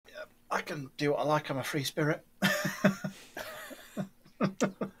can do what I like. I'm a free spirit.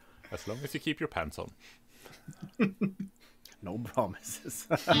 As long as you keep your pants on. No promises.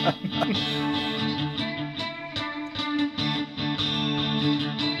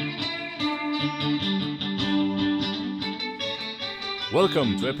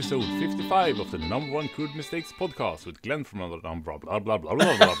 Welcome to episode 55 of the No.1 Crude Mistakes podcast with Glenn from blah blah blah blah blah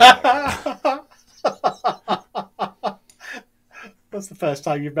blah blah. That's the first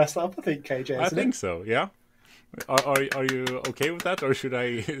time you've messed that up, I think, KJ. I think so, yeah. Are you okay with that, or should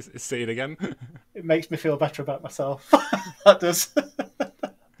I say it again? It makes me feel better about myself. That does.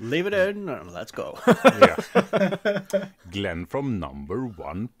 Leave it in and let's go. Yeah. Glenn from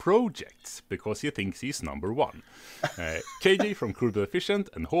No.1 Projects, because he thinks he's number one. KJ from Crude but Efficient,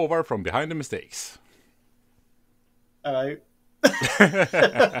 and Haavard from Behind the Mistakes. Hello.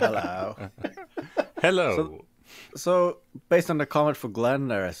 Hello. Hello. So, based on the comment for Glenn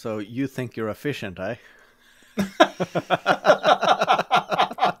there, so you think you're efficient, eh?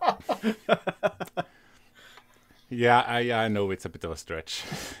 Yeah, I know it's a bit of a stretch.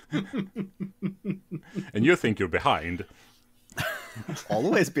 And you think you're behind.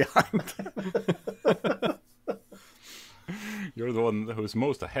 Always behind. You're the one who's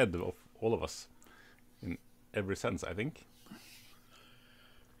most ahead of all of us. In every sense, I think.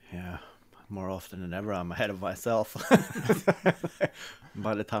 Yeah, more often than ever I'm ahead of myself.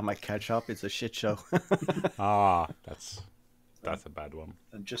 By the time I catch up, it's a shit show. That's a bad one.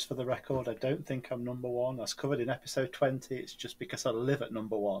 And just for the record, I don't think I'm number one. That's covered in episode 20. It's just because I live at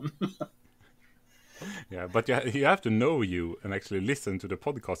number one. Yeah, but you have to know you and actually listen to the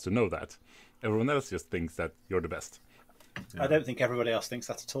podcast to know that. Everyone else just thinks that you're the best. Yeah. I don't think everybody else thinks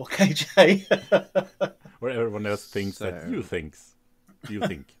that at all, KJ. Or everyone else thinks that you think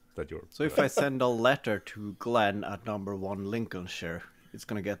that you're So if I send a letter to Glenn at No.1 Lincolnshire, it's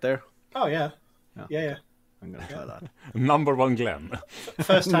going to get there? Oh, yeah. Yeah. Yeah. I'm going to try that. No.1 Glenn.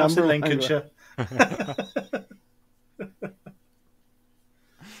 First house in Lincolnshire.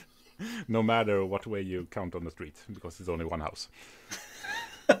 No matter what way you count on the street, because it's only one house.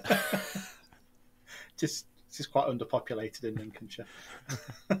 Just quite underpopulated in Lincolnshire.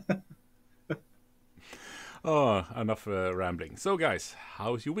 Oh, enough rambling. So, guys,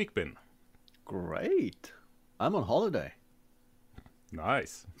 how's your week been? Great. I'm on holiday.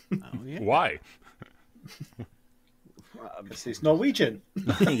 Nice. Oh, yeah. Why? This is Norwegian.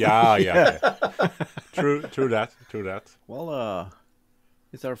 Yeah. True that. Well,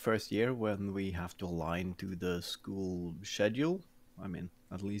 it's our first year when we have to align to the school schedule. I mean,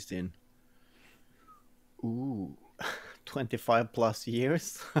 at least in 25 plus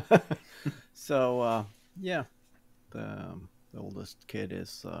years. So, yeah, the oldest kid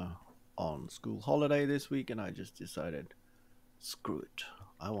is on school holiday this week, and I just decided, screw it,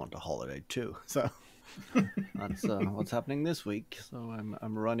 I want a holiday too. So that's what's happening this week. So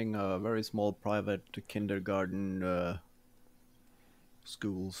I'm running a very small private kindergarten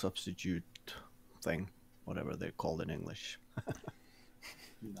school substitute thing, whatever they're called in English.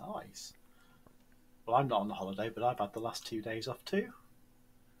 Nice. Well, I'm not on the holiday, but I've had the last 2 days off too.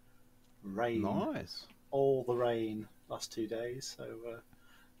 Rain. Nice. All the rain last 2 days, so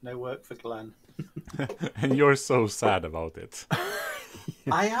no work for Glenn. And you're so sad about it.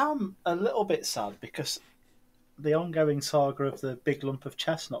 I am a little bit sad because the ongoing saga of the big lump of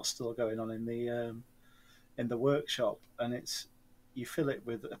chestnut's still going on in the workshop, and you fill it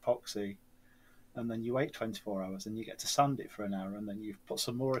with epoxy, and then you wait 24 hours, and you get to sand it for an hour, and then you put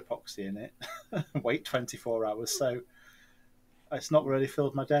some more epoxy in it, wait 24 hours. So it's not really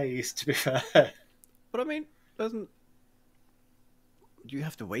filled my days, to be fair. But I mean, do you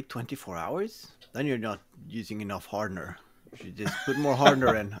have to wait 24 hours? Then you're not using enough hardener. You should just put more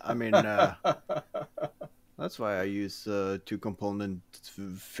hardener in. I mean, that's why I use 2-component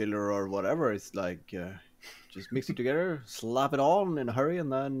filler or whatever. It's like just mix it together, slap it on in a hurry,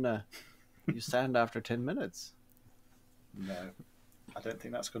 and then you sand after 10 minutes. No, I don't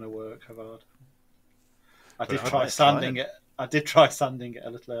think that's going to work, Haavard. I did try sanding it. I did try sanding it a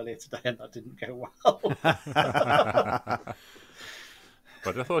little earlier today, and that didn't go well.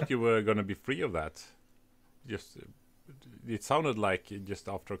 But I thought you were going to be free of that. It sounded like just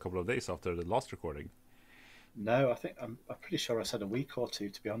after a couple of days after the last recording. No, I think I'm pretty sure I said a week or two,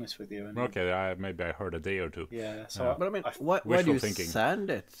 to be honest with you. Okay, maybe I heard a day or two. Yeah, so but I mean, why do you thinking.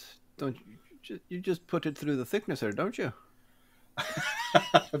 sand it? Don't you just put it through the thicknesser, don't you?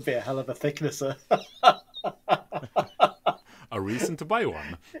 It'd be a hell of a thicknesser. A reason to buy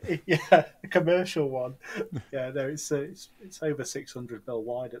one. Yeah, a commercial one. Yeah, no, it's over 600 mil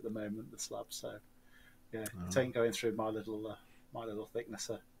wide at the moment, the slab. So yeah, it ain't going through my little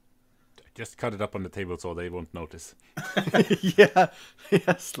thicknesser. Just cut it up on the table so they won't notice. Yeah,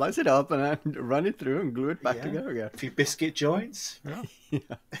 slice it up and then run it through and glue it back together again. A few biscuit joints. Yeah.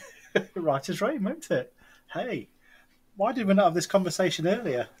 Right as rain, won't it? Hey, why did we not have this conversation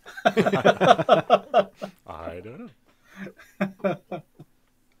earlier? I don't know.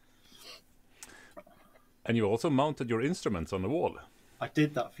 And you also mounted your instruments on the wall. I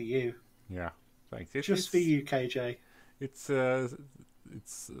did that for you. Yeah, thanks. Just for you, KJ. It's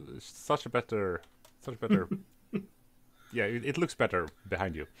such a better. Yeah, it looks better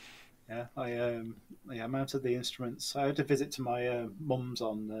behind you. Yeah, I mounted the instruments. I had a visit to my mum's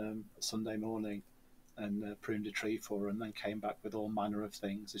on Sunday morning and pruned a tree for her, and then came back with all manner of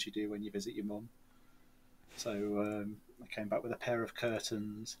things, as you do when you visit your mum. So I came back with a pair of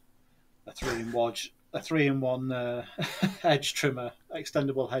curtains, a 3-in-1 hedge trimmer,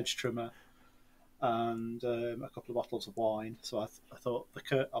 extendable hedge trimmer, and a couple of bottles of wine. So I thought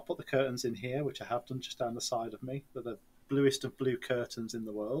I'll put the curtains in here, which I have done just down the side of me. They're the bluest of blue curtains in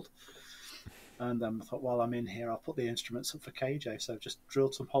the world. And then I thought, while I'm in here, I'll put the instruments up for KJ. So I've just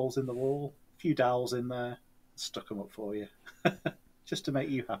drilled some holes in the wall, a few dowels in there, stuck them up for you. Just to make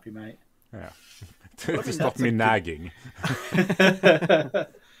you happy, mate. Yeah. To stop me nagging. It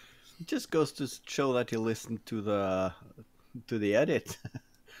just goes to show that you listen to the edit.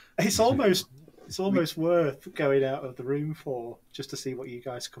 It's almost worth going out of the room for, just to see what you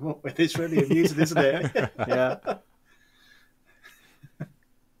guys come up with. It's really amusing, isn't it? Yeah.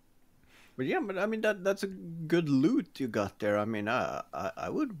 But yeah, I mean that's a good loot you got there. I mean, I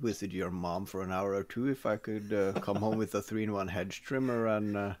would visit your mom for an hour or two if I could come home with a 3-in-1 hedge trimmer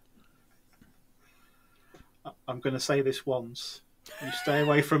and. I'm going to say this once: you stay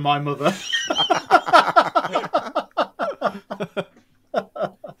away from my mother.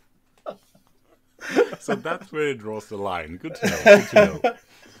 So that's where it draws the line. Good to know. Good to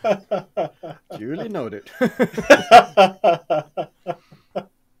know. Duly noted.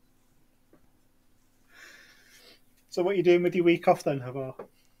 So what are you doing with your week off then, Haavard?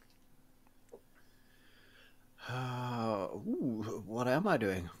 What am I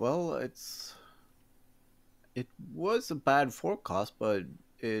doing? Well, it was a bad forecast, but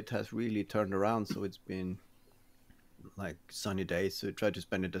it has really turned around. So it's been like sunny days. So I try to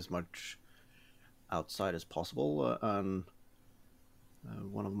spend it as much outside as possible. And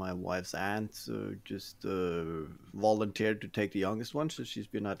one of my wife's aunts just volunteered to take the youngest one, so she's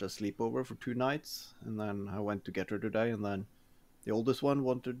been at a sleepover for 2 nights, and then I went to get her today, and then the oldest one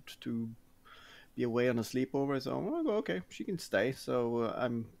wanted to be away on a sleepover, so I'm like, okay, she can stay. So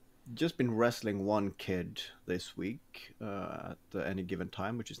I'm just been wrestling one kid this week at any given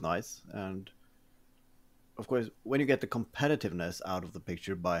time, which is nice. And of course, when you get the competitiveness out of the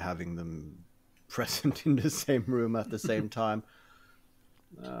picture by having them present in the same room at the same time,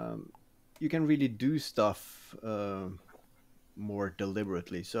 you can really do stuff more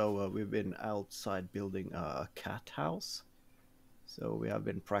deliberately. So we've been outside building a cat house. So we have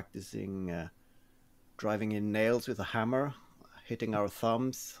been practicing driving in nails with a hammer, hitting our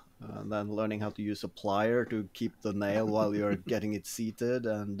thumbs, and then learning how to use a plier to keep the nail while you're getting it seated.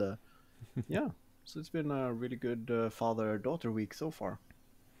 And yeah, so it's been a really good father-daughter week so far.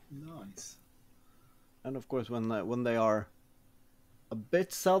 Nice. And of course, when they are a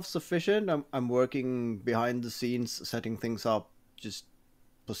bit self-sufficient, I'm working behind the scenes, setting things up, just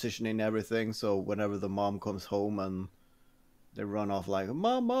positioning everything. So whenever the mom comes home and they run off like,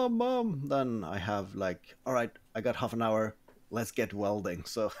 "Mom, mom, mom," then I have like, all right, I got half an hour, let's get welding.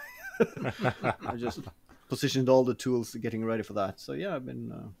 So I just positioned all the tools, getting ready for that. So yeah, I've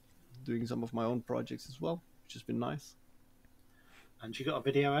been doing some of my own projects as well, which has been nice. And you got a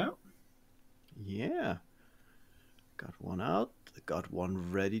video out? Yeah. Got one out, got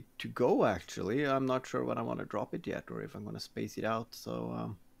one ready to go actually. I'm not sure when I want to drop it yet or if I'm going to space it out.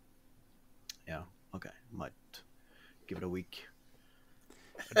 So, yeah, okay, might give it a week.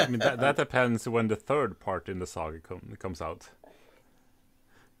 I mean, that depends when the third part in the saga comes out.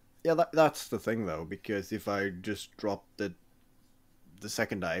 Yeah, that's the thing though, because if I just drop the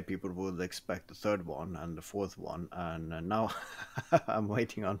second day, people would expect the third one and the fourth one, and now I'm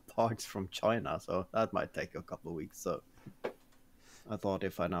waiting on parts from China, so that might take a couple of weeks. So I thought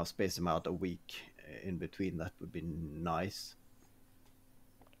if I now space them out a week in between, that would be nice.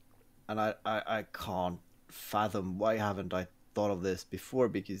 And I can't fathom why haven't I thought of this before,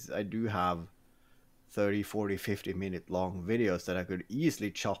 because I do have 30, 40, 50 minute long videos that I could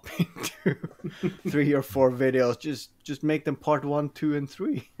easily chop into 3 or 4 videos. Just make them part 1, 2, and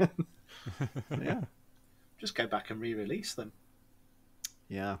 3. Yeah. Just go back and re-release them.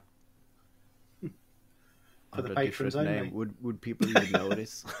 Yeah. For the patrons only. Would people even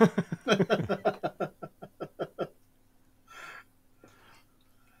notice?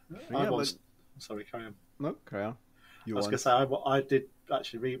 carry on. No, carry on. I was going to say, I did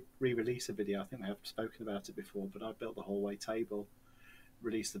actually re-release a video. I think we have spoken about it before, but I built the hallway table,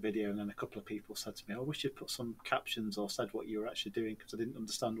 released the video, and then a couple of people said to me, I wish you'd put some captions or said what you were actually doing, because I didn't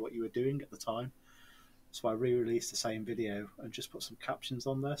understand what you were doing at the time. So I re-released the same video and just put some captions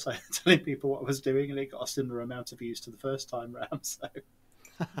on there, so telling people what I was doing, and it got a similar amount of views to the first time round. So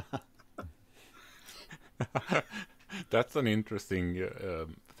that's an interesting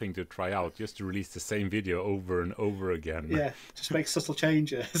thing to try out, just to release the same video over and over again. Yeah, just make subtle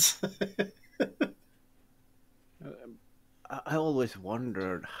changes. I always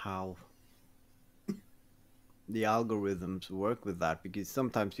wondered how the algorithms work with that, because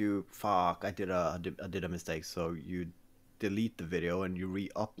sometimes I did a mistake, so you delete the video and you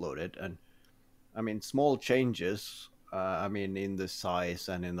re-upload it, and I mean small changes, I mean in the size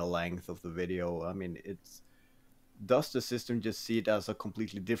and in the length of the video, I mean does the system just see it as a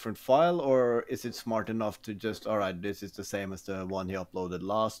completely different file, or is it smart enough to just, all right, this is the same as the one he uploaded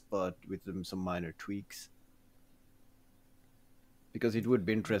last but with some minor tweaks? Because it would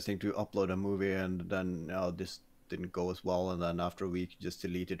be interesting to upload a movie and then this didn't go as well, and then after a week just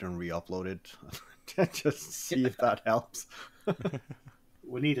delete it and re-upload it. Just see if that helps.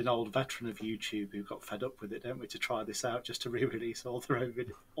 We need an old veteran of YouTube who got fed up with it, don't we, to try this out, just to re-release all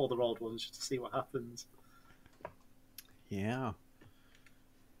their old ones, just to see what happens. Yeah.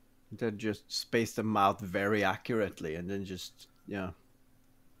 Then just space them out very accurately, and then just, yeah.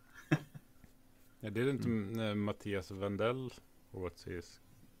 Didn't Matthias Wandel, or what's his,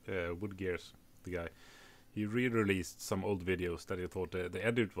 Wood Gears, the guy, he re-released some old videos that he thought the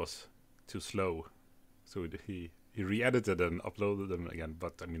edit was too slow, so he re-edited and uploaded them again.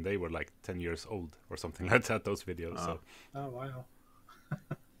 But I mean, they were like 10 years old or something like that, those videos. So. Oh wow.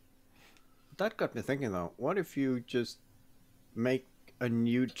 That got me thinking though, what if you just make a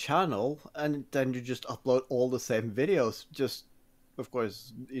new channel and then you just upload all the same videos, just of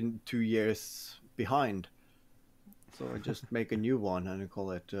course in 2 years behind? So I just make a new one and I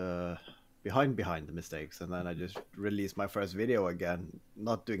call it behind the mistakes, and then I just release my first video again,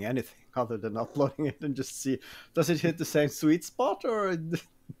 not doing anything other than uploading it, and just see, does it hit the same sweet spot, or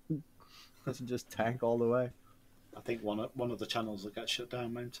does it just tank all the way? I think one of the channels will get shut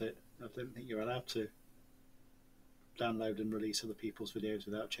down, won't it? I don't think you're allowed to download and release other people's videos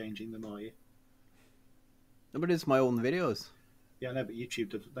without changing them, are you? No, but it's my own videos. Yeah, no, but YouTube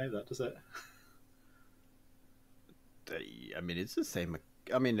doesn't know that, does it? I mean, it's the same.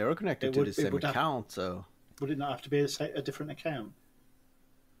 I mean, they're connected to the same account, so... Would it not have to be a different account?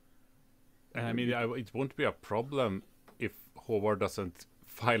 I mean, it won't be a problem if Haavard doesn't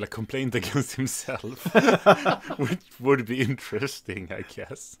file a complaint against himself, which would be interesting, I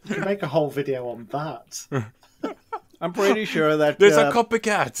guess. You can make a whole video on that. I'm pretty sure that... There's a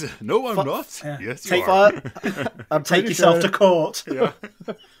copycat! No, I'm not. Yeah. Yes, you are. Take yourself to court. Yeah.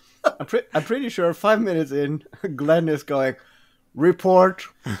 I'm pretty sure 5 minutes in, Glenn is going, report,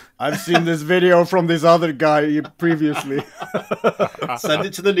 I've seen this video from this other guy previously. Send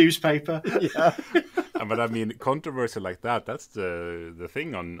it to the newspaper. Yeah. But I mean, controversy like that's the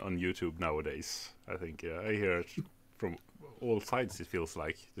thing on YouTube nowadays. I think I hear it from all sides, it feels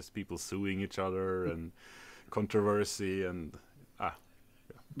like. Just people suing each other and controversy and...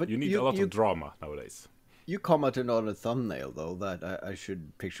 But you need a lot of drama nowadays. You commented on a thumbnail, though, that I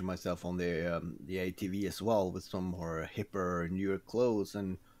should picture myself on the ATV as well, with some more hipper, newer clothes,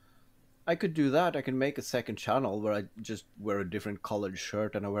 and I could do that. I can make a second channel where I just wear a different colored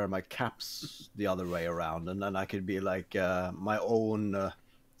shirt and I wear my caps the other way around, and then I could be like my own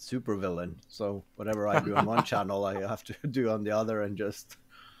supervillain. So whatever I do on one channel, I have to do on the other, and just...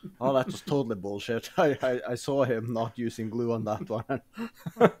 Oh, that was totally bullshit. I saw him not using glue on that one.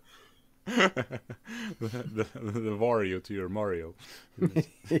 the Wario to your Mario.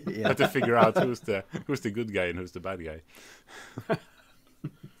 Yeah. Have to figure out who's the good guy and who's the bad guy.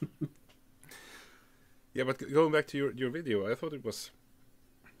 Yeah, but going back to your video, I thought it was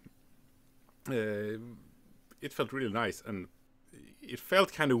it felt really nice, and it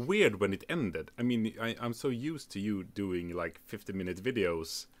felt kind of weird when it ended. I mean, I'm so used to you doing like 50-minute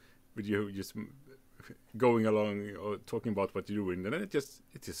videos with you just going along or talking about what you're doing, and then it just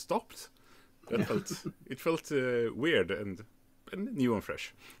stopped. It felt weird and new and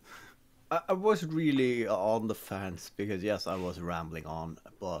fresh. I was really on the fence, because yes, I was rambling on,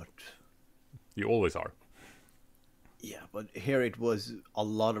 but you always are. Yeah, but here it was a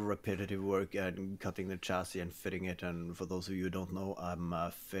lot of repetitive work and cutting the chassis and fitting it. And for those of you who don't know, I'm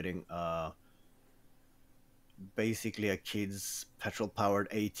fitting basically a kid's petrol-powered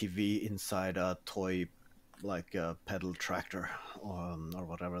ATV inside a toy, like a pedal tractor, or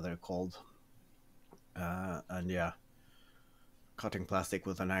whatever they're called. and yeah, cutting plastic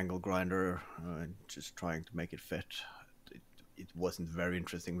with an angle grinder, just trying to make it fit. It wasn't very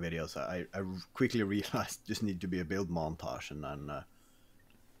interesting videos. I quickly realized just need to be a build montage, and then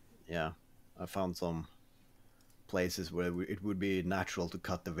yeah, I found some places where it would be natural to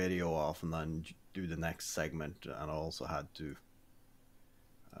cut the video off and then do the next segment, and I also had to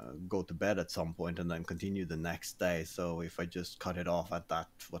go to bed at some point and then continue the next day. So if I just cut it off at that,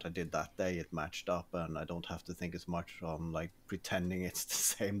 what I did that day, it matched up, and I don't have to think as much on like pretending it's the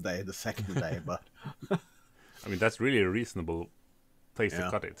same day the second day. But I mean, that's really a reasonable place to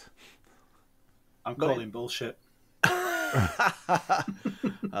Yeah. cut it. I'm But- calling bullshit.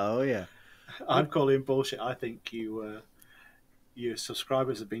 oh yeah, I'm calling bullshit. I think your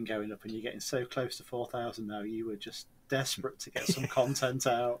subscribers have been going up, and you're getting so close to 4,000 now. You were just desperate to get some content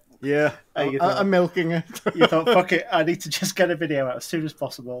out. yeah. Hey, you thought- I'm milking it. You thought, fuck it, I need to just get a video out as soon as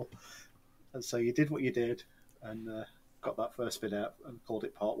possible. And so you did what you did, and got that first vid out and called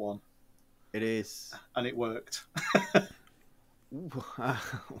it part 1. It is. And it worked.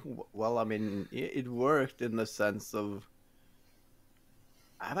 Well, I mean, it worked in the sense of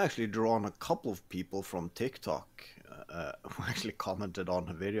I've actually drawn a couple of people from TikTok who actually commented on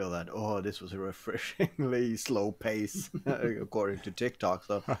the video that, oh, this was a refreshingly slow pace, according to TikTok.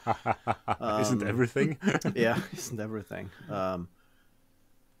 So, Isn't everything? yeah, isn't everything. But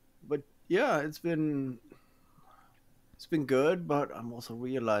yeah, it's been good, but I'm also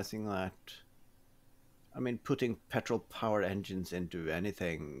realizing that, I mean, putting petrol-powered engines into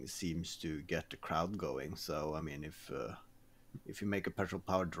anything seems to get the crowd going. So, I mean, if you make a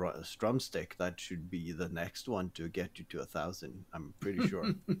petrol-powered strum stick, that should be the next one to get you to 1,000. I'm pretty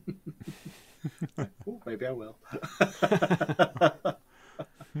sure. Ooh, maybe I will.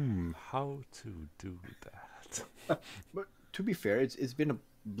 How to do that? But to be fair, it's been a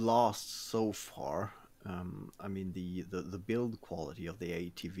blast so far. I mean, the build quality of the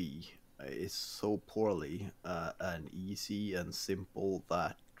ATV is so poorly and easy and simple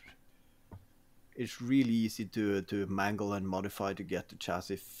that it's really easy to mangle and modify to get the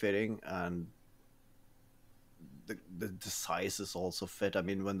chassis fitting, and the sizes also fit. I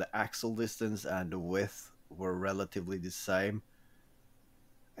mean, when the axle distance and the width were relatively the same,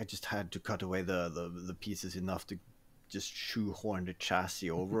 I just had to cut away the pieces enough to just shoehorn the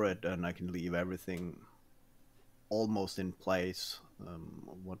chassis over it, and I can leave everything almost in place.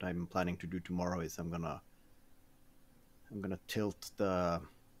 What I'm planning to do tomorrow is I'm gonna tilt the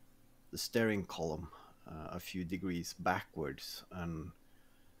steering column a few degrees backwards, and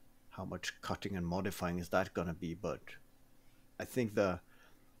how much cutting and modifying is that gonna be? But I think the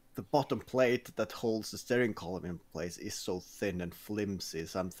bottom plate that holds the steering column in place is so thin and flimsy,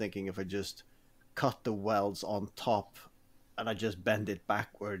 so I'm thinking if I just cut the welds on top and I just bend it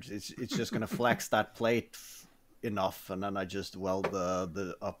backwards, it's just gonna flex that plate enough, and then I just weld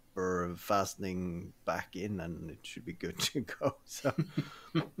the upper fastening back in, and it should be good to go. So,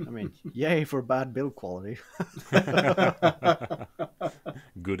 I mean, yay for bad build quality.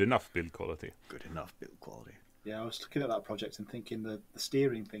 Good enough build quality. Good enough build quality. Yeah, I was looking at that project and thinking the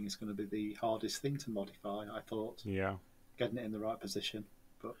steering thing is going to be the hardest thing to modify, I thought. Yeah. Getting it in the right position.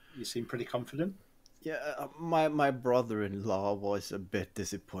 But you seem pretty confident. Yeah, my brother-in-law was a bit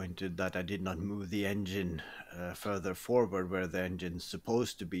disappointed that I did not move the engine further forward where the engine's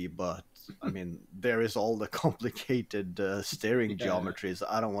supposed to be, but I mean, there is all the complicated steering geometries.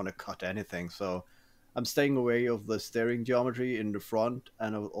 I don't want to cut anything, so I'm staying away of the steering geometry in the front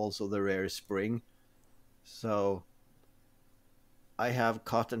and also the rear spring. So I have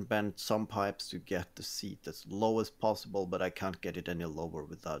cut and bent some pipes to get the seat as low as possible, but I can't get it any lower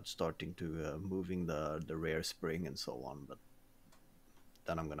without starting to moving the rear spring and so on. But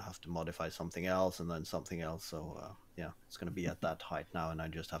then I'm gonna have to modify something else and then something else. So yeah, it's gonna be at that height now, and I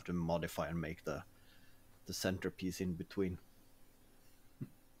just have to modify and make the centerpiece in between.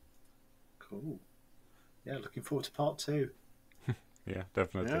 Cool. Yeah, looking forward to part 2. Yeah,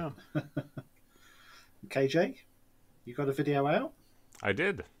 definitely. Yeah. KJ, you got a video out? I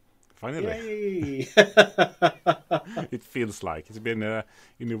did. Finally. Yay! It feels like it's been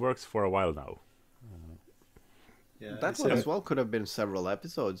in the works for a while now. Yeah, That it's, one as well could have been several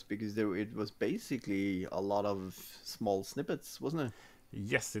episodes, because it was basically a lot of small snippets, wasn't it?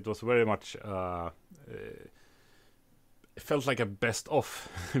 Yes, it was very much. It felt like a best-of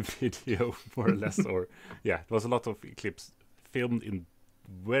video, more or less. Or yeah, it was a lot of clips filmed in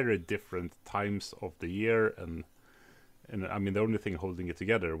very different times of the year, and I mean, the only thing holding it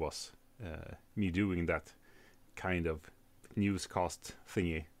together was me doing that kind of newscast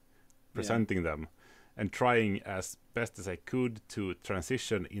thingy, presenting them. and trying as best as I could to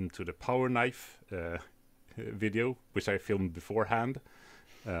transition into the power knife video, which I filmed beforehand.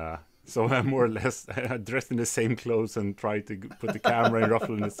 So I'm more or less dressed in the same clothes and try to put the camera and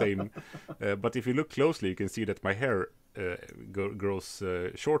ruffle in the same. But if you look closely, you can see that my hair grows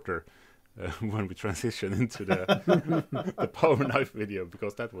shorter when we transition into the power knife video,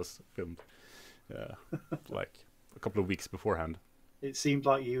 because that was filmed like a couple of weeks beforehand. It seemed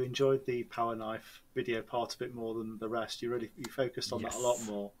like you enjoyed the power knife video part a bit more than the rest. You focused on that a lot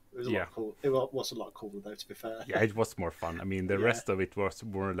more. It was a lot cool. It was a lot cooler though, to be fair. Yeah, it was more fun. I mean, the rest of it was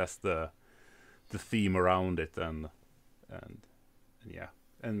more or less the theme around it, and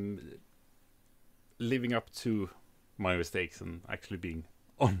living up to my mistakes and actually being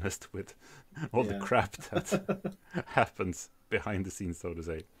honest with all the crap that happens behind the scenes, so to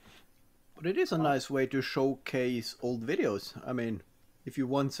say. But it is a nice way to showcase old videos. I mean, if you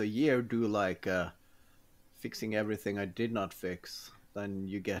once a year do like fixing everything I did not fix, then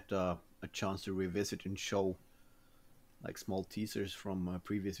you get a chance to revisit and show like small teasers from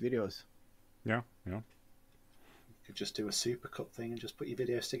previous videos. Yeah. You could just do a supercut thing and just put your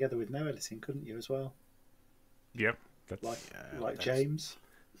videos together with no editing, couldn't you, as well? Yep. That's like James.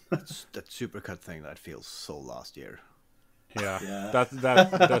 That supercut thing, that feels so last year. Yeah.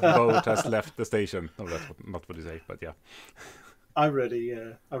 That boat has left the station. No, that's not what you say, but yeah. I'm really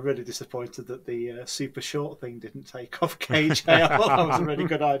disappointed that the super short thing didn't take off, KJ. I thought that was a really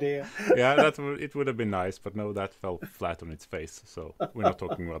good idea. Yeah, it would have been nice, but no, that fell flat on its face. So we're not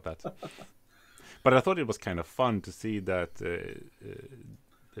talking about that. But I thought it was kind of fun to see that Dave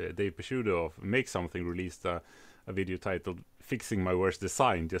Pesciuto of Make Something released a video titled "Fixing My Worst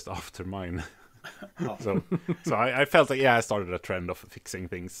Design" just after mine. So I felt like I started a trend of fixing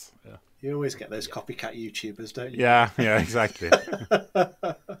things. Yeah. You always get those copycat YouTubers, don't you? Yeah, exactly.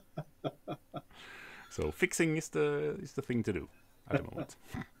 So fixing is the thing to do at the moment.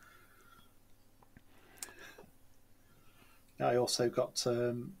 I also got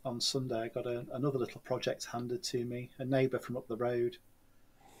on Sunday. I got another little project handed to me. A neighbour from up the road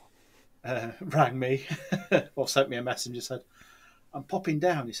rang me or sent me a message and said, "I'm popping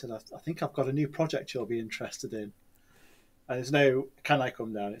down." He said, "I think I've got a new project you'll be interested in." And there's no, "Can I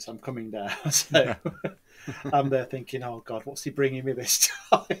come down?" It's, "I'm coming down." So I'm there thinking, "Oh God, what's he bringing me this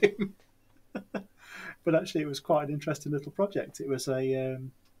time?" But actually, it was quite an interesting little project. It was a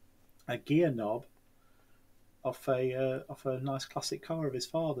gear knob off a nice classic car of his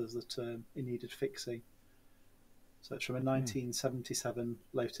father's that he needed fixing. So it's from a 1977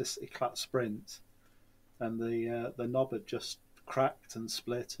 Lotus Eclat Sprint, and the knob had just cracked and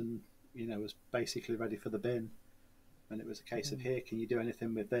split, and was basically ready for the bin. And it was a case of, "Here, can you do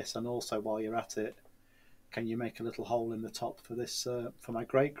anything with this? And also, while you're at it, can you make a little hole in the top for this for my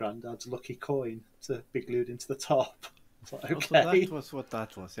great granddad's lucky coin to be glued into the top?" I was like, "Okay." So that was what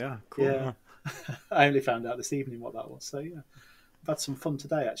that was. Yeah, cool. Yeah. I only found out this evening what that was. So yeah, I've had some fun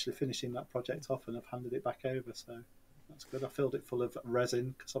today actually finishing that project off, and I've handed it back over. So that's good. I filled it full of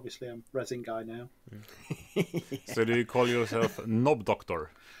resin because obviously I'm a resin guy now. So do you call yourself Knob Doctor?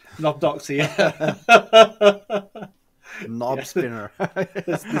 Knob Doctor, yeah. Knob spinner.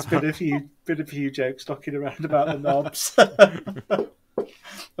 There's been a few jokes knocking around about the knobs. I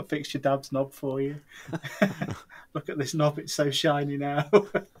fixed your dad's knob for you. Look at this knob; it's so shiny now.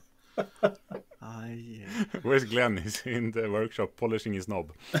 Yeah. Where's Glenn? He's in the workshop polishing his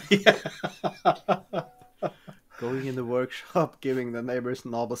knob. Going in the workshop, giving the neighbor's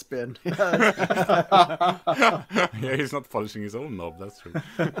knob a spin. Yeah, he's not polishing his own knob, that's true.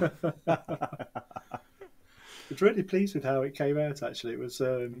 I was really pleased with how it came out, actually. It was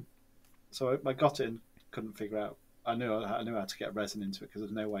so I got it and couldn't figure out. I knew how to get resin into it because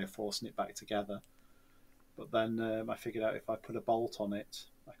there's no way of forcing it back together. But then I figured out if I put a bolt on it,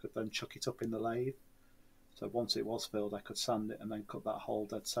 I could then chuck it up in the lathe. So once it was filled, I could sand it and then cut that hole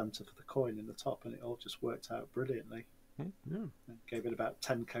dead centre for the coin in the top, and it all just worked out brilliantly. Yeah. I gave it about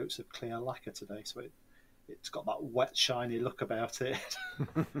 10 coats of clear lacquer today, so it's got that wet, shiny look about it.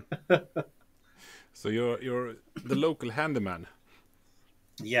 So you're the local handyman.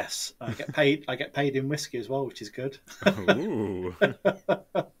 Yes, I get paid in whiskey as well, which is good. Ooh.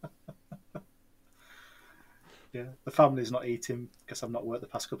 Yeah, the family's not eating because I've not worked the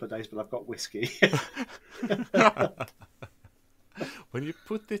past couple of days, but I've got whiskey. When you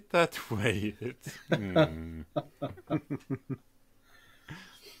put it that way,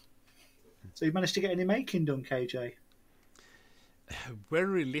 So you managed to get any making done, KJ?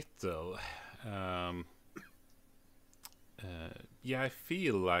 Very little. Yeah, I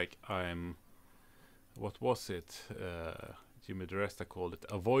feel like I'm. What was it? Jimmy DiResta called it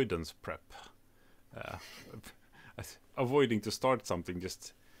avoidance prep. uh, avoiding to start something,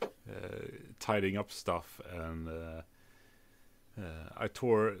 just tidying up stuff, and I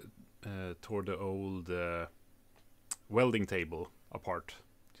tore the old welding table apart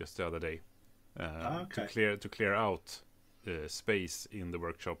just the other day to clear out space in the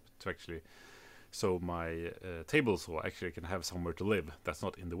workshop to actually, so my table saw actually can have somewhere to live that's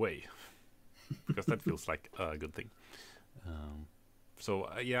not in the way, because that feels like a good thing. So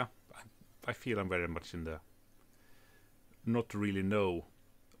yeah, I feel I'm very much in the not really know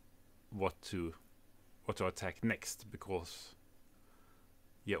what to attack next, because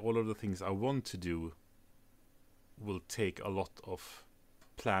all of the things I want to do will take a lot of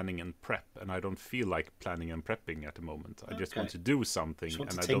planning and prep, and I don't feel like planning and prepping at the moment. I just want to do something, just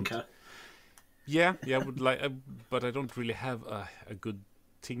want and to I tinker. don't. Yeah, I would like, but I don't really have a good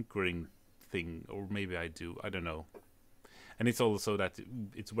tinkering thing, or maybe I do. I don't know. And it's also that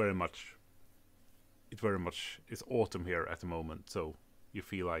it's very much it's autumn here at the moment, so you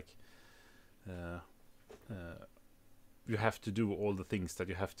feel like you have to do all the things that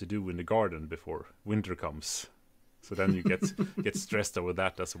you have to do in the garden before winter comes. So then you get stressed over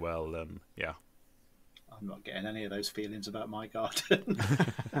that as well, and yeah. I'm not getting any of those feelings about my garden.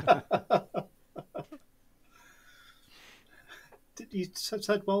 You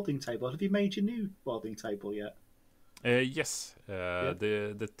said welding table. Have you made your new welding table yet? Yes.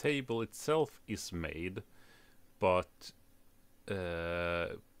 The table itself is made, but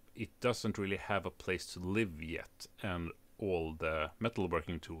it doesn't really have a place to live yet, and all the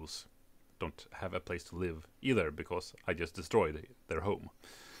metalworking tools don't have a place to live either, because I just destroyed their home.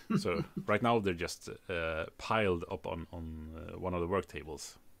 So right now they're just piled up on one of the work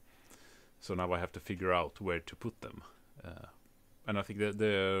tables. So now I have to figure out where to put them. And I think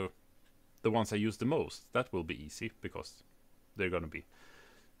the ones I use the most, that will be easy, because they're going to be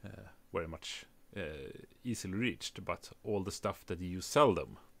very much easily reached. But all the stuff that you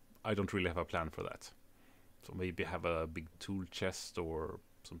seldom, I don't really have a plan for that. So maybe have a big tool chest or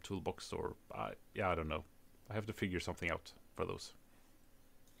some toolbox, or I don't know. I have to figure something out for those.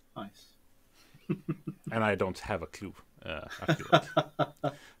 Nice. And I don't have a clue. I feel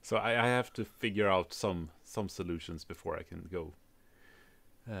like. So I have to figure out some solutions before I can go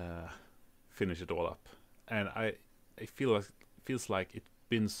finish it all up. And I feels like it's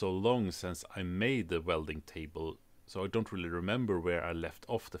been so long since I made the welding table, so I don't really remember where I left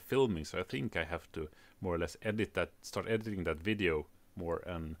off the filming. So I think I have to more or less start editing that video more,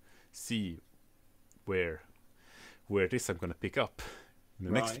 and see where it is I'm going to pick up in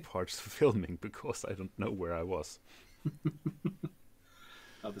the next parts of filming, because I don't know where I was.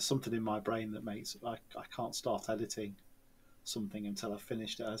 There's something in my brain that makes I can't start editing something until I've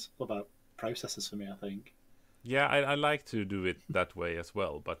finished it. As all about processes for me, I think. Yeah, I like to do it that way as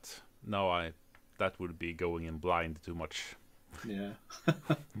well, but now that would be going in blind too much. Yeah.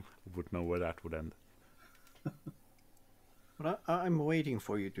 Would know where that would end. But I'm waiting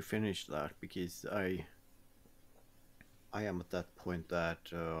for you to finish that, because I am at that point that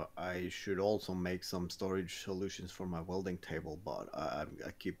I should also make some storage solutions for my welding table, but I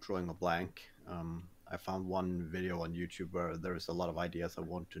keep drawing a blank. I found one video on YouTube where there's a lot of ideas I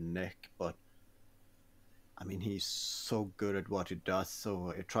want to nick, but I mean, he's so good at what he does,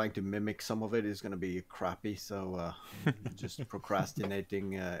 so trying to mimic some of it is going to be crappy, so just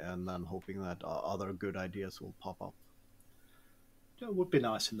procrastinating and then hoping that other good ideas will pop up. It would be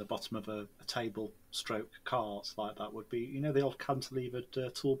nice in the bottom of a table stroke cart like that would be, the old cantilevered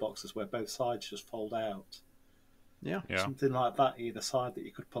toolboxes where both sides just fold out. Yeah. Something like that either side that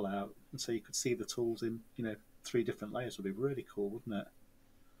you could pull out, and so you could see the tools in 3 different layers would be really cool, wouldn't it?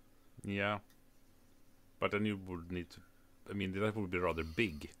 Yeah. But then you would need to, that would be rather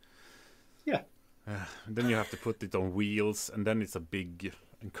big. Yeah. Then you have to put it on wheels, and then it's a big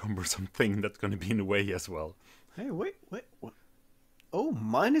and cumbersome thing that's going to be in the way as well. Hey, wait, what? Oh,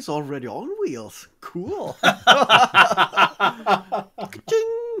 mine is already on wheels. Cool.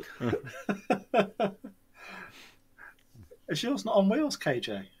 Ching! Is yours not on wheels,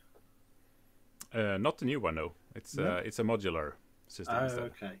 KJ? Not the new one, no. It's a modular system instead.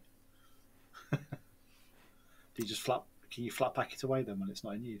 Okay. Do you just can you flat pack it away then when it's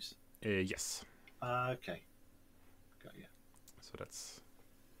not in use? Yes. Okay. Got you. So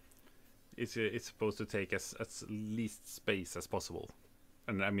it's supposed to take as least space as possible.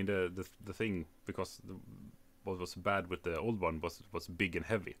 And the thing, because what was bad with the old one was it was big and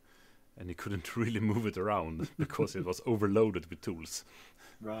heavy, and you couldn't really move it around because it was overloaded with tools.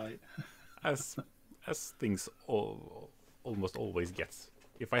 Right. As things almost always gets.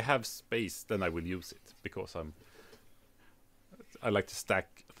 If I have space, then I will use it, because I like to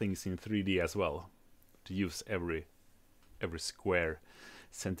stack things in 3D as well. to use every square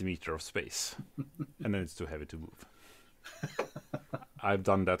centimeter of space, and then it's too heavy to move. I've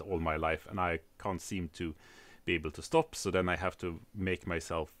done that all my life, and I can't seem to be able to stop. So then I have to make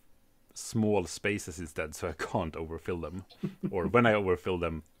myself small spaces instead, so I can't overfill them. Or when I overfill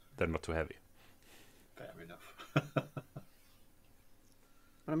them, they're not too heavy. Fair enough.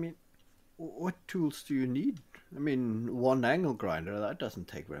 I mean, what tools do you need? I mean, one angle grinder, that doesn't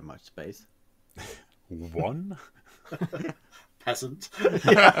take very much space. One? Peasant.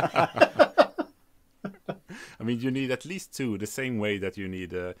 I mean, you need at least two, the same way that you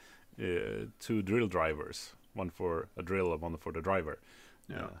need two drill drivers, one for a drill and one for the driver.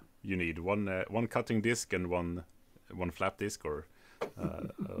 Yeah. You need one cutting disc and one flap disc, or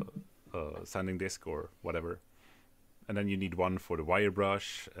sanding disc, or whatever. And then you need one for the wire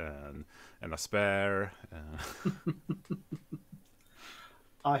brush and a spare.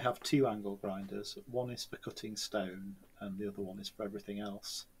 I have two angle grinders. One is for cutting stone, and the other one is for everything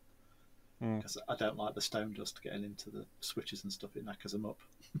else. Because I don't like the stone dust getting into the switches and stuff. It knackers them up.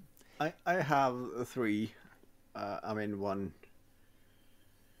 I have three. I mean, one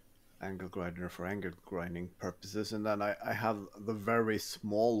angle grinder for angle grinding purposes, and then I have the very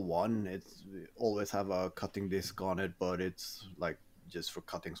small one. It's always have a cutting disc on it, but it's like just for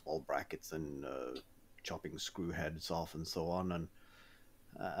cutting small brackets and chopping screw heads off and so on. And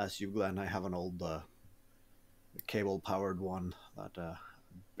as you, Glenn, I have an old cable powered one that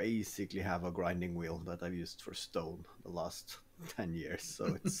basically have a grinding wheel that I've used for stone the last 10 years. So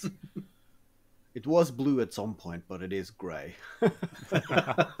it's it was blue at some point, but it is gray.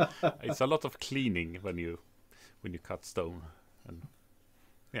 It's a lot of cleaning when you cut stone. And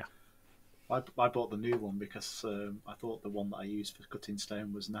yeah. I bought the new one because I thought the one that I used for cutting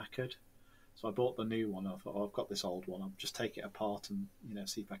stone was knackered. So I bought the new one. I thought, I've got this old one. I'll just take it apart and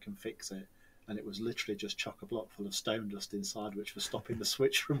see if I can fix it. And it was literally just chock-a-block full of stone dust inside, which was stopping the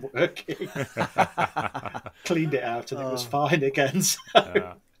switch from working. Cleaned it out, and it was fine again.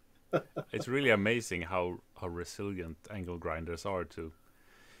 So. It's really amazing how resilient angle grinders are to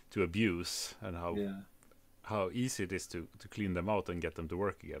abuse, and how easy it is to clean them out and get them to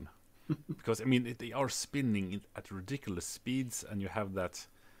work again. Because I mean, they are spinning at ridiculous speeds, and you have that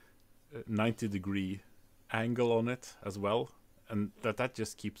 90-degree angle on it as well, and that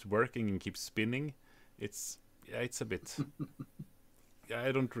just keeps working and keeps spinning. It's a bit.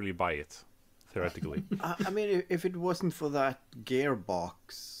 I don't really buy it theoretically. I mean, if it wasn't for that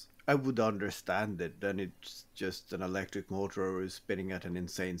gearbox, I would understand it. Then it's just an electric motor is spinning at an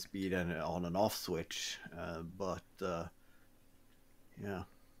insane speed and on and off switch. But yeah,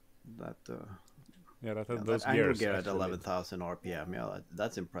 that those angle gears gear at actually. 11,000 RPM. Yeah,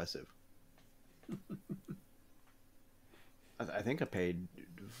 that's impressive. I think I paid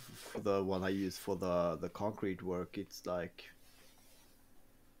for the one I use for the concrete work. It's like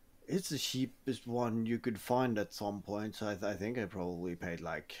it's the cheapest one you could find at some point. So I think I probably paid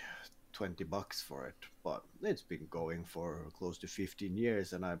like $20 for it. But it's been going for close to 15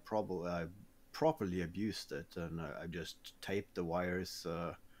 years, and I properly abused it, and I just taped the wires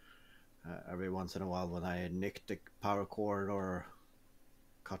every once in a while when I nicked the power cord or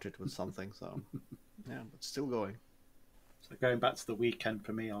cut it with something. So yeah, but still going. So going back to the weekend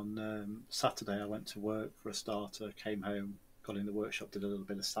for me, on Saturday I went to work for a starter, came home, got in the workshop, did a little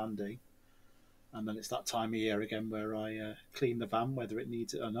bit of sanding, and then it's that time of year again where I clean the van, whether it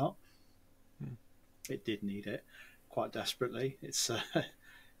needs it or not. It did need it quite desperately. It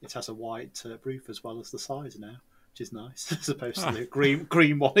has a white roof as well as the sides now, which is nice, as opposed to the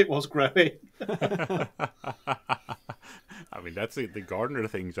green one it was growing. I mean, that's the gardener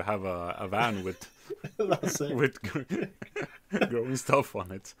thing, to have a van with That's it. with growing stuff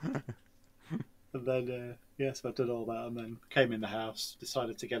on it. And then, so I did all that, and then came in the house,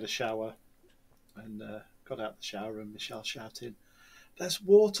 decided to get a shower, and got out the shower, and Michelle shouting, "There's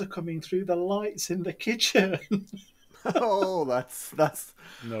water coming through the lights in the kitchen." Oh, that's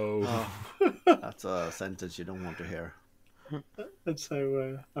No. that's a sentence you don't want to hear. And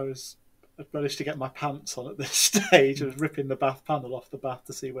so I managed to get my pants on at this stage. I was ripping the bath panel off the bath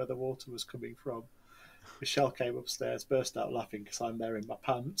to see where the water was coming from. Michelle came upstairs, burst out laughing because I'm there in my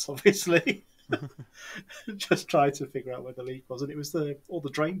pants, obviously. Just tried to figure out where the leak was, and it was all the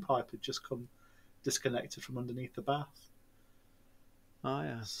drain pipe had just come disconnected from underneath the bath. Oh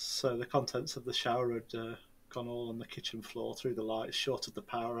yeah. So the contents of the shower had gone all on the kitchen floor through the lights, shorted the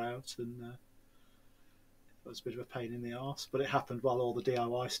power out, and it was a bit of a pain in the arse. But it happened while all the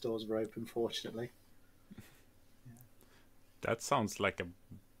DIY stores were open, fortunately. That sounds like a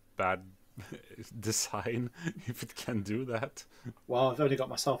bad design if it can do that. Well, I've only got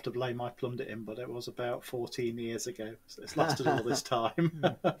myself to blame. I plumbed it in, but it was about 14 years ago. So it's lasted all this time.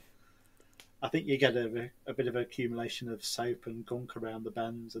 I think you get a bit of accumulation of soap and gunk around the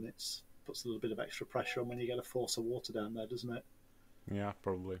bends, and it puts a little bit of extra pressure on when you get a force of water down there, doesn't it? Yeah,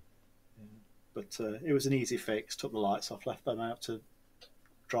 probably. Yeah. But it was an easy fix. Took the lights off, left them out to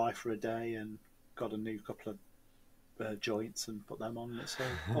dry for a day, and got a new couple of joints and put them on. It's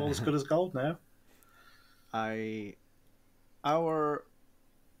all as good as gold now. Our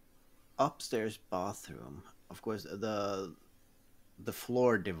upstairs bathroom, of course, the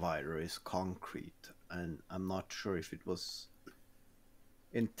floor divider is concrete, and I'm not sure if it was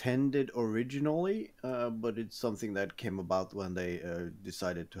intended originally, but it's something that came about when they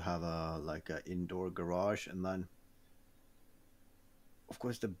decided to have a indoor garage, and then of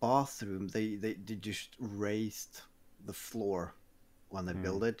course the bathroom they just raised the floor when they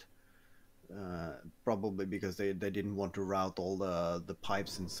built it, probably because they didn't want to route all the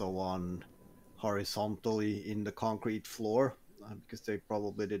pipes and so on horizontally in the concrete floor, because they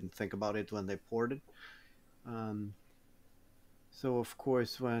probably didn't think about it when they poured it. So of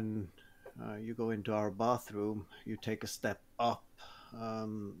course, when you go into our bathroom, you take a step up,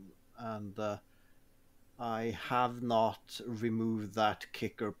 and I have not removed that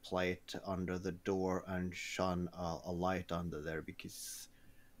kicker plate under the door and shone a light under there, because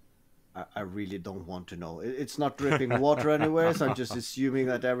I really don't want to know. It's not dripping water anywhere, so I'm just assuming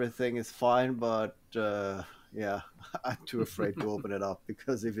that everything is fine, but yeah, I'm too afraid to open it up,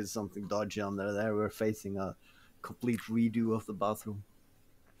 because if it's something dodgy under there, we're facing a complete redo of the bathroom.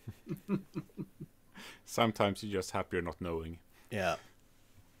 Sometimes you're just happier not knowing. Yeah.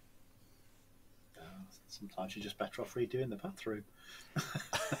 Sometimes you're just better off redoing the bathroom.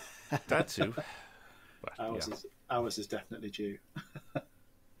 That too. But, ours is definitely due.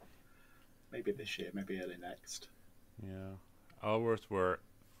 Maybe this year, maybe early next. Yeah. Ours were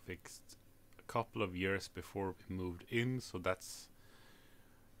fixed a couple of years before we moved in, so that's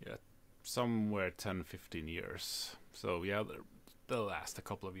somewhere 10-15 years. So yeah, they'll last a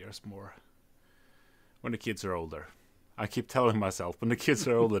couple of years more when the kids are older. I keep telling myself when the kids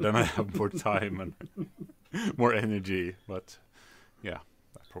are older, then I have more time and more energy. But yeah,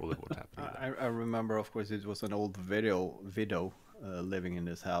 that probably won't happen. I remember, of course, it was an old widow living in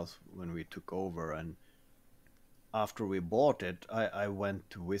this house when we took over, and after we bought it, I went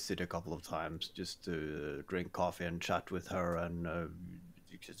to visit a couple of times just to drink coffee and chat with her, and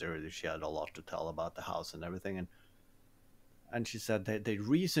because she had a lot to tell about the house and everything, and she said they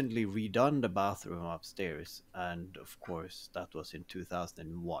recently redone the bathroom upstairs, and of course that was in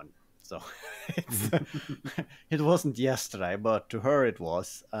 2001. So it wasn't yesterday, but to her it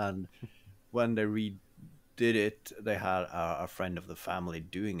was. And when they redid it, they had a friend of the family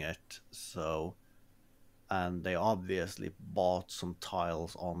doing it. So, and they obviously bought some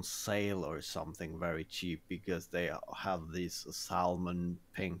tiles on sale or something very cheap, because they have this salmon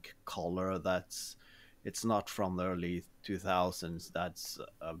pink color it's not from the early 2000s. That's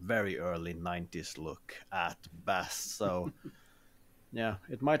a very early 90s look at best. So yeah,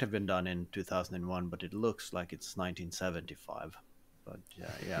 it might have been done in 2001, but it looks like it's 1975. But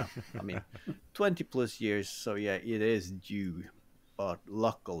yeah, I mean, 20 plus years, so yeah, it is due. But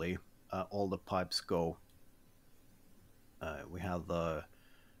luckily, all the pipes go. We have the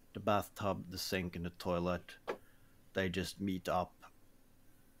bathtub, the sink, and the toilet. They just meet up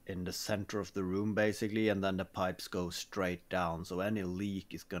in the center of the room, basically, and then the pipes go straight down. So any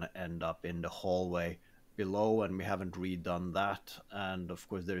leak is going to end up in the hallway below, and we haven't redone that. And of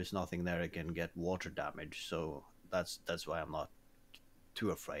course, there is nothing there that can get water damage. So that's why I'm not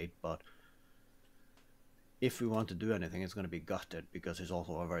too afraid. But if we want to do anything, it's going to be gutted, because it's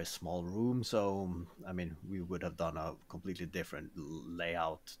also a very small room. So I mean, we would have done a completely different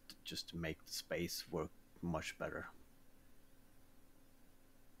layout just to make the space work much better.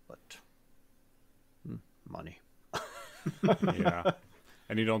 But money. Yeah,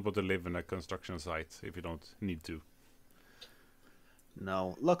 and you don't want to live in a construction site if you don't need to.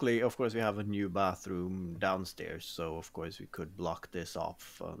 No, luckily, of course, we have a new bathroom downstairs, so of course we could block this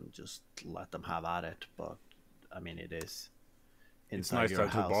off and just let them have at it. But I mean, it is inside it's nice your to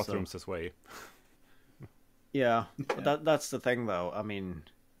have house, two bathrooms this way. Yeah, but that's the thing, though. I mean,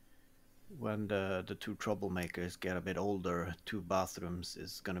 when the two troublemakers get a bit older, two bathrooms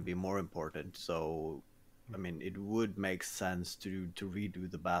is going to be more important. So, I mean, it would make sense to redo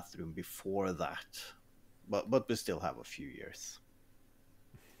the bathroom before that, but we still have a few years.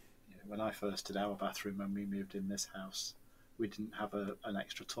 Yeah, when I first did our bathroom when we moved in this house, we didn't have an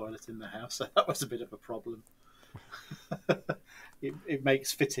extra toilet in the house, so that was a bit of a problem. It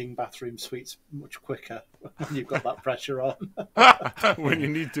makes fitting bathroom suites much quicker when you've got that pressure on. When you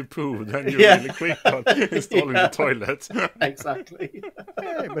need to poo, then you're Yeah. really quick on installing Yeah. the toilet. Exactly.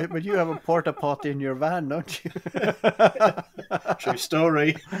 Hey, but you have a porta potty in your van, don't you? True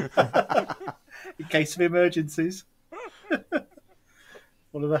story. In case of emergencies.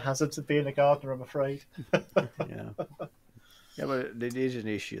 One of the hazards of being a gardener, I'm afraid. Yeah. Yeah, but it is an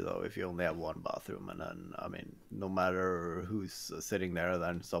issue though if you only have one bathroom, and then I mean, no matter who's sitting there,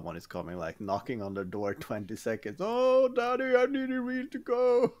 then someone is coming like knocking on the door 20 seconds. Oh, Daddy, I need a wheel to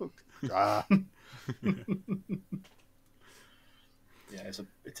go. Ah. Yeah,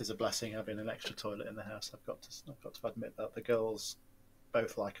 it is a blessing having an extra toilet in the house. I've got to admit that the girls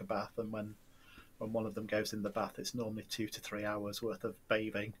both like a bath, and when one of them goes in the bath, it's normally 2 to 3 hours worth of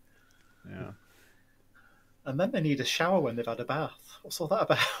bathing. Yeah. And then they need a shower when they've had a bath. What's all that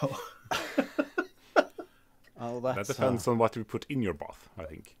about? Oh, That depends on what you put in your bath, I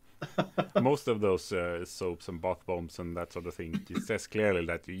think. Most of those soaps and bath bombs and that sort of thing, it says clearly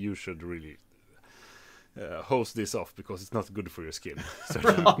that you should really hose this off because it's not good for your skin. So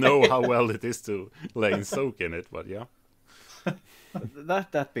you don't know how well it is to lay and soak in it, but yeah.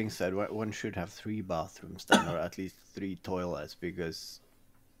 That being said, one should have 3 bathrooms then, or at least 3 toilets, because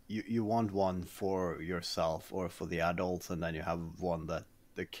you want one for yourself or for the adults, and then you have one that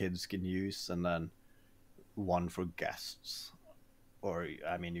the kids can use, and then one for guests. Or,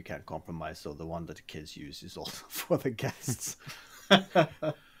 I mean, you can't compromise, so the one that the kids use is also for the guests.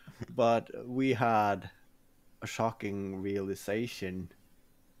 But we had a shocking realization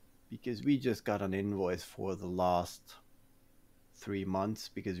because we just got an invoice for the last 3 months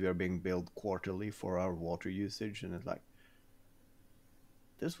because we are being billed quarterly for our water usage, and it's like,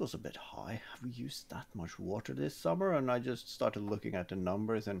 this was a bit high. Have we used that much water this summer? And I just started looking at the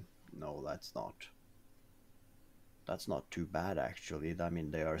numbers, and no, that's not too bad actually. I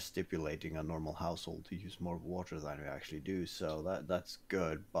mean, they are stipulating a normal household to use more water than we actually do, so that's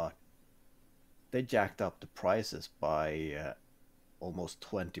good. But they jacked up the prices by almost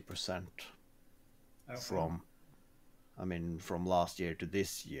 20% from last year to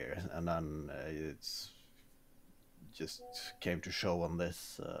this year, and then it's just came to show on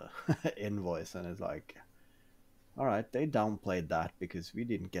this invoice, and it's like, all right, they downplayed that because we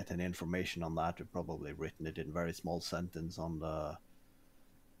didn't get any information on that. We've probably written it in a very small sentence on the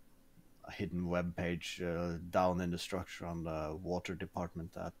hidden web page down in the structure on the water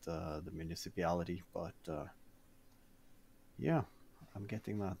department at the municipality. But yeah, I'm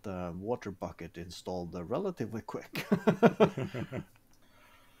getting that water bucket installed relatively quick.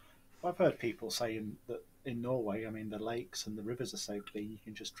 I've heard people saying that in Norway, I mean, the lakes and the rivers are so clean you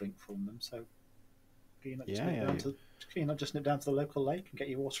can just drink from them. So can you not just nip down to the local lake and get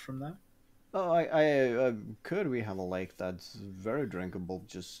your water from there? Oh, I could. We have a lake that's very drinkable,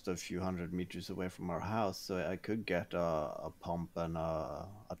 just a few 100 meters away from our house. So I could get a pump and a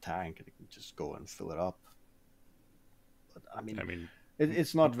tank, and I can just go and fill it up. But I mean,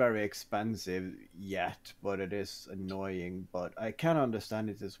 it's not very expensive yet, but it is annoying. But I can understand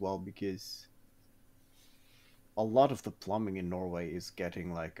it as well because a lot of the plumbing in Norway is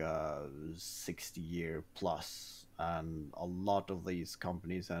getting like a 60-year plus, and a lot of these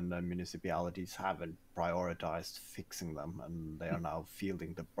companies and municipalities haven't prioritized fixing them, and they are now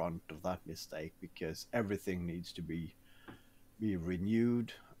feeling the brunt of that mistake because everything needs to be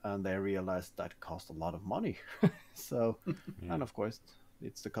renewed, and they realize that costs a lot of money. So, and of course,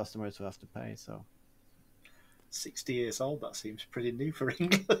 it's the customers who have to pay. So, 60 years old, that seems pretty new for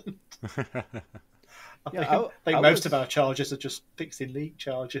England. I think most of our charges are just fixing leak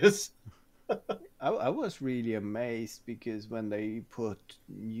charges. I was really amazed because when they put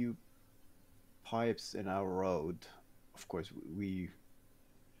new pipes in our road, of course we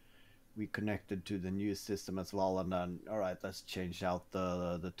connected to the new system as well, and then all right, let's change out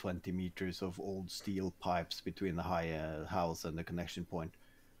the 20 meters of old steel pipes between the house and the connection point.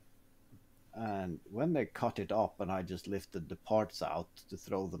 And when they cut it up and I just lifted the parts out to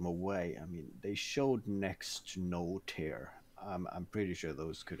throw them away, I mean, they showed next to no tear. I'm pretty sure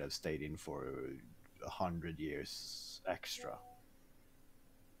those could have stayed in for 100 years extra.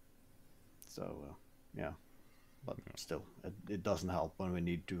 So, yeah. But still, it doesn't help when we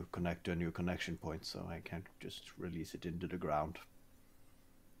need to connect to a new connection point, so I can't just release it into the ground.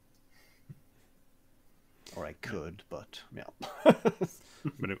 Or I could, but yeah.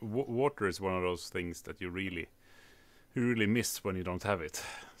 But water is one of those things that you really miss when you don't have it.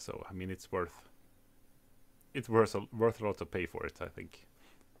 So I mean, it's worth a lot to pay for it, I think.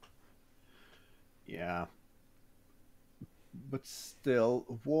 Yeah, but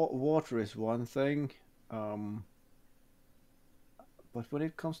still, water is one thing. Um, but when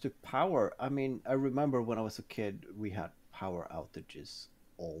it comes to power, I mean, I remember when I was a kid, we had power outages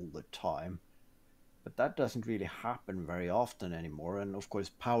all the time. But that doesn't really happen very often anymore. And of course,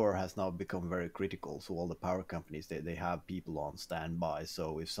 power has now become very critical. So all the power companies, they have people on standby.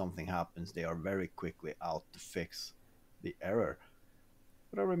 So if something happens, they are very quickly out to fix the error.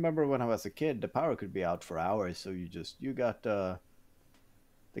 But I remember when I was a kid, the power could be out for hours. So you got the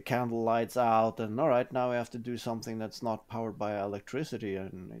candle lights out, and all right, now we have to do something that's not powered by electricity.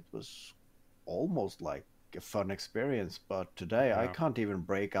 And it was almost like a fun experience. But today I Yeah. can't even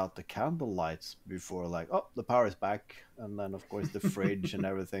break out the candle lights before, like, oh, the power is back. And then of course the fridge and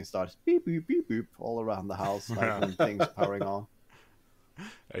everything starts beep beep beep beep all around the house, like when things powering on.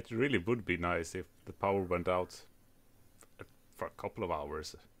 It really would be nice if the power went out for a couple of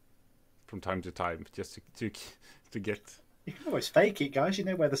hours from time to time, just to get. You can always fake it, guys. You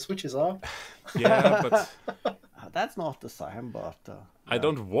know where the switches are. Yeah, but That's not the same, but I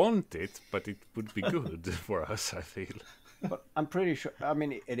don't want it. But it would be good for us, I feel. but I'm pretty sure. I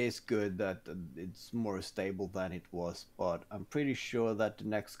mean, it is good that it's more stable than it was, but I'm pretty sure that the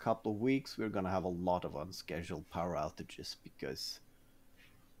next couple of weeks we're gonna have a lot of unscheduled power outages because,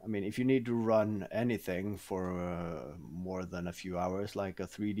 I mean, if you need to run anything for more than a few hours, like a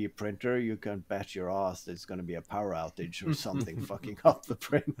 3D printer, you can bet your ass there's gonna be a power outage or something fucking up the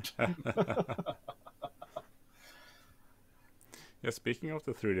print. Yeah, speaking of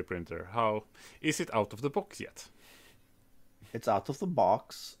the 3D printer, how is it out of the box yet? It's out of the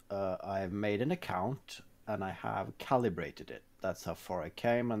box. I've made an account and I have calibrated it. That's how far I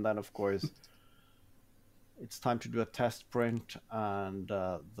came. And then, of course, it's time to do a test print. And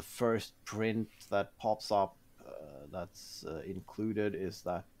the first print that pops up that's included is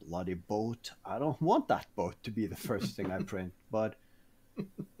that bloody boat. I don't want that boat to be the first thing I print, but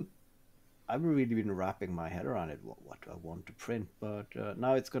I've really been wrapping my head around it, what do I want to print. But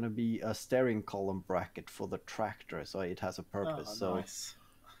now it's going to be a steering column bracket for the tractor, so it has a purpose. Oh, so nice.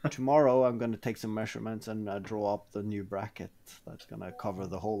 tomorrow I'm going to take some measurements and draw up the new bracket that's going to cover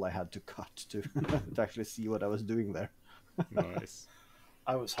the hole I had to cut to, to actually see what I was doing there. Nice.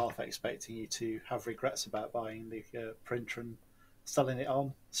 I was half expecting you to have regrets about buying the printer and selling it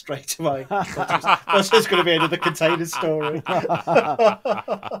on straight away. That's just going to be another container story.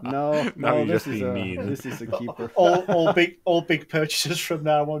 No, Now you're this just is being mean. this is a keeper. all big purchases from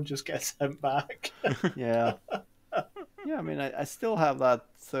now on just get sent back. Yeah. Yeah, I mean, I still have that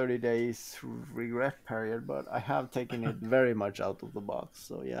 30 days regret period, but I have taken it very much out of the box.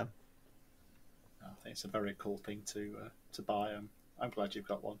 So, yeah. I think it's a very cool thing to buy. I'm glad you've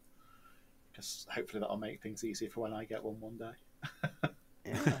got one because hopefully that'll make things easier for when I get one day.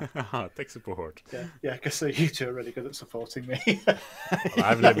 Yeah. Tech support. Yeah, because you two are really good at supporting me. Well,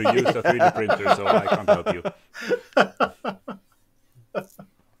 I've never used a 3D printer, so I can't help you.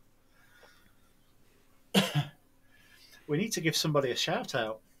 We need to give somebody a shout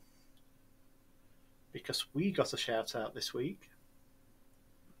out because we got a shout out this week.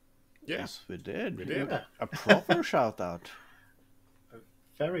 Yes, We did. We did. Yeah. A proper shout out. A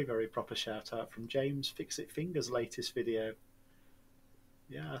very, very proper shout out from James Fixit Fingers' latest video.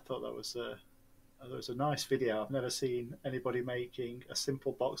 Yeah, I thought that was a nice video. I've never seen anybody making a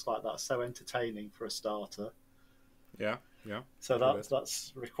simple box like that so entertaining for a starter. Yeah. So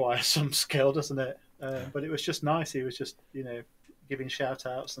that's requires some skill, doesn't it? But it was just nice. He was just, giving shout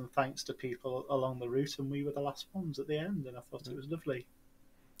outs and thanks to people along the route, and we were the last ones at the end, and I thought it was lovely.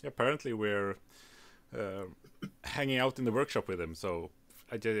 Apparently, we're hanging out in the workshop with him, so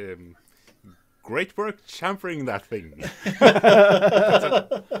I just, great work chamfering that thing.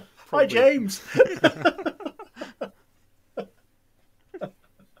 Hi, James.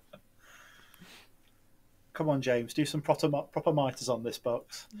 Come on, James, do some proper miters on this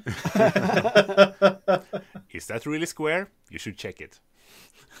box. Is that really square? You should check it.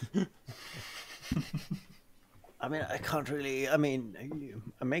 I mean, I can't really. I mean,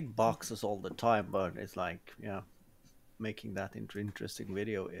 I make boxes all the time, but it's like, yeah, making that into interesting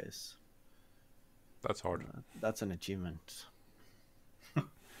video is. That's hard. That's an achievement.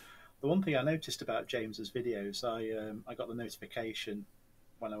 The one thing I noticed about James's videos, I got the notification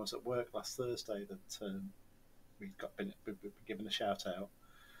when I was at work last Thursday that we'd been given a shout out,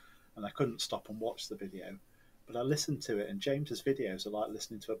 and I couldn't stop and watch the video. But I listened to it, and James's videos are like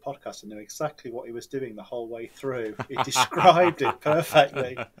listening to a podcast. I knew exactly what he was doing the whole way through. He described it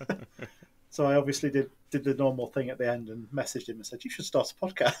perfectly. So I obviously did the normal thing at the end and messaged him and said, "You should start a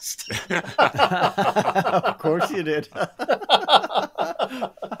podcast." Of course you did.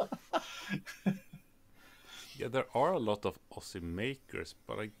 Yeah, there are a lot of Aussie makers,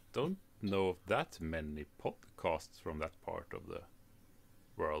 but I don't know of that many podcasts from that part of the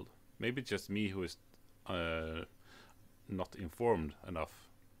world. Maybe just me who is not informed enough.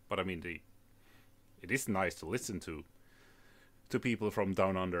 But I mean, it is nice to listen to people from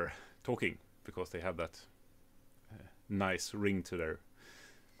down under talking, because they have that nice ring to their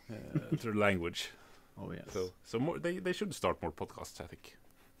language. Oh yes. So more, they should start more podcasts, I think.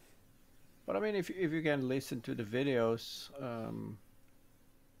 But I mean, if you can listen to the videos,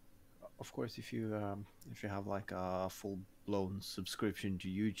 of course, if you have like a full blown subscription to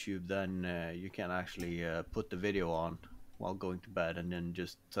YouTube, then you can actually put the video on while going to bed, and then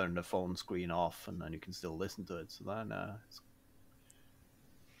just turn the phone screen off, and then you can still listen to it. So then it's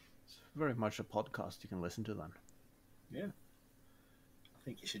very much a podcast you can listen to then. Yeah. I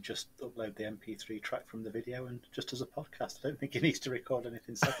think you should just upload the MP3 track from the video and just as a podcast. I don't think he needs to record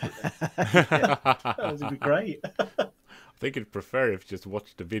anything separately. That would be great. I think I'd prefer if you just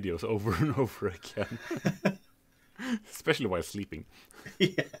watch the videos over and over again. Especially while sleeping.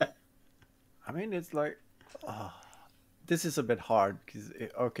 Yeah. I mean, it's like, this is a bit hard, because,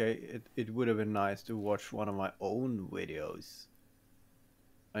 it would have been nice to watch one of my own videos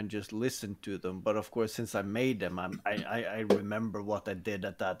and just listen to them. But of course, since I made them, I remember what I did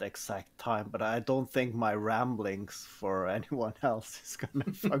at that exact time. But I don't think my ramblings for anyone else is going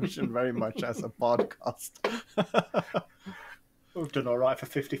to function very much as a podcast. We've done all right for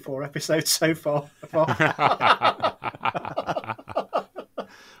 54 episodes so far.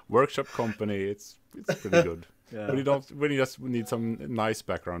 Workshop company, it's pretty good. Yeah. When you just need some nice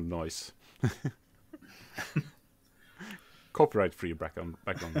background noise. Copyright-free background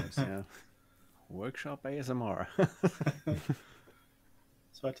noise. Yeah. Workshop ASMR.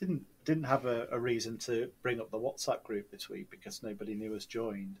 So I didn't have a reason to bring up the WhatsApp group this week because nobody new has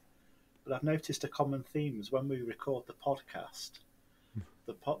joined. But I've noticed a common theme is when we record the podcast,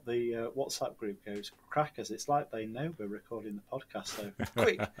 the WhatsApp group goes crackers. It's like they know we're recording the podcast. So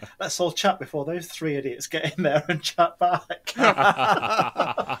quick, let's all chat before those three idiots get in there and chat back.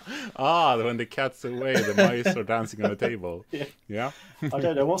 When the cat's away, the mice are dancing on the table. Yeah. I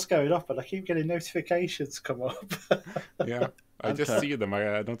don't know what's going on, but I keep getting notifications come up. Yeah. I just see them.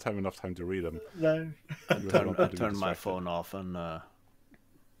 I don't have enough time to read them. No. I turn my phone off, and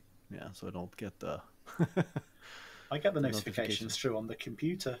so I don't get the. I get the notifications through on the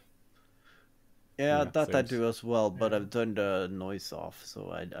computer. Yeah, that I do as well, but I've turned the noise off,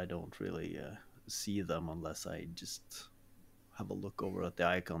 so I don't really see them unless I just have a look over at the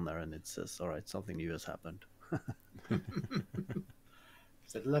icon there, and it says, all right, something new has happened.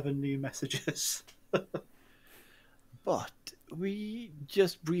 It's 11 new messages. But we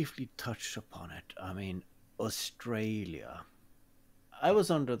just briefly touched upon it. I mean, Australia. I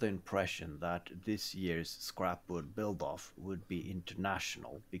was under the impression that this year's scrapwood build-off would be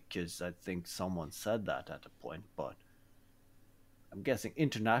international, because I think someone said that at a point, but I'm guessing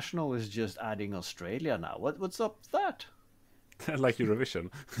international is just adding Australia now. What's up with that? Like Eurovision.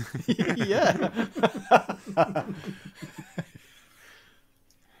 Yeah.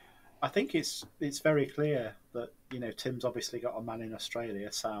 I think it's very clear that, Tim's obviously got a man in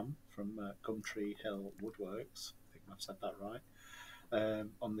Australia, Sam, from Gumtree Hill Woodworks. I think I've said that right.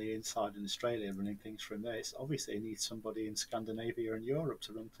 On the inside in Australia, running things from there. It's obviously he needs somebody in Scandinavia and Europe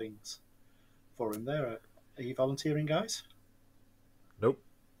to run things for him there. Are you volunteering, guys? Nope.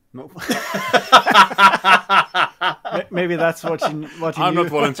 Maybe that's what you I'm knew. not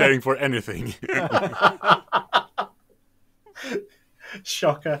volunteering for anything.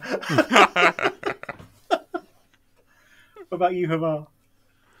 Shocker. What about you, Haavard?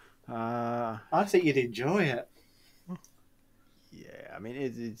 I think you'd enjoy it. Yeah, I mean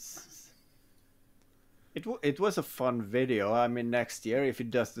it was a fun video. I mean, next year if it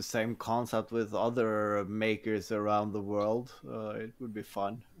does the same concept with other makers around the world, it would be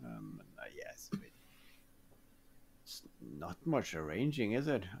fun. Yes, it's not much arranging, is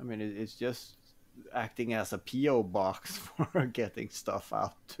it? I mean, it's just acting as a PO box for getting stuff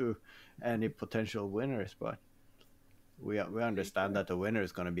out to any potential winners. But we understand that the winner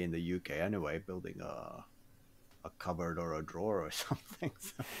is going to be in the UK anyway, building a cupboard or a drawer or something.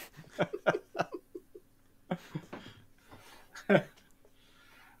 So.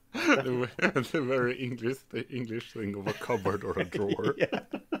 the very English thing of a cupboard or a drawer. Yeah.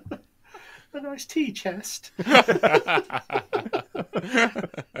 A nice tea chest. That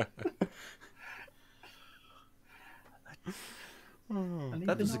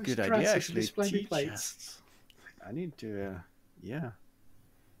was a good idea, actually. Tea chests. I need to,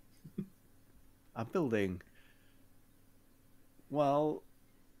 I'm building. Well,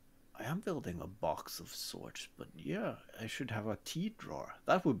 I am building a box of sorts, but yeah, I should have a tea drawer.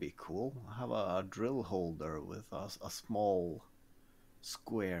 That would be cool. Have a drill holder with a small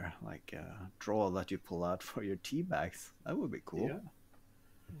square, like a drawer that you pull out for your tea bags. That would be cool. Yeah.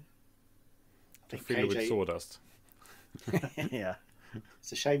 I think Fill it with sawdust. Yeah.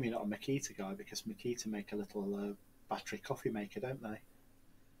 It's a shame you're not a Makita guy, because Makita make a little battery coffee maker, don't they?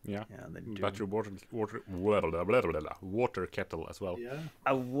 Yeah, they do. battery water kettle as well. Yeah.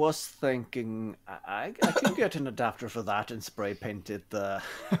 I was thinking I could get an adapter for that and spray paint it,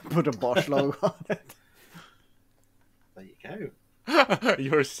 put a Bosch logo on it. There you go.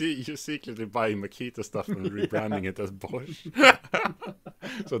 You're secretly buying Makita stuff and rebranding it as Bosch.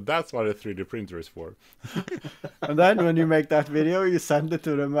 So that's what a 3D printer is for. And then when you make that video, you send it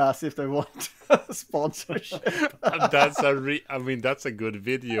to them as if they want sponsorship. That's that's a good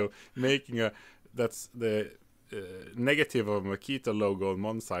video. That's the negative of a Makita logo on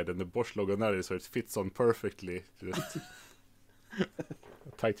one side and the Bosch logo on the other, so it fits on perfectly. Just a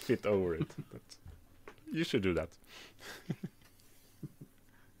tight fit over it. But you should do that.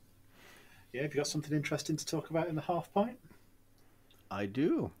 Yeah, have you got something interesting to talk about in the half pint? I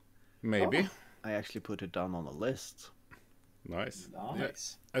do. Maybe. I actually put it down on the list. Nice.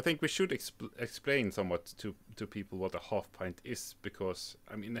 Nice. Yeah. I think we should explain somewhat to people what a half pint is, because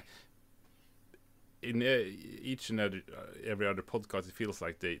I mean, in each and every other podcast, it feels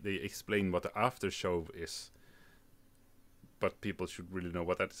like they explain what the after show is, but people should really know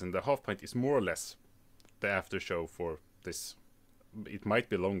what that is. And the half pint is more or less the after show for this. It might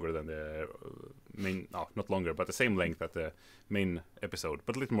be longer than the main, not longer, but the same length as the main episode,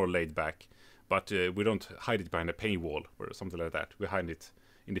 but a little more laid back. But we don't hide it behind a paywall or something like that. We hide it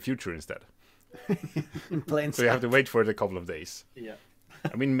in the future instead. In plain So you have to wait for it a couple of days. Yeah.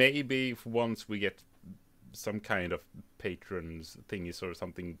 I mean, maybe once we get some kind of patrons thingies or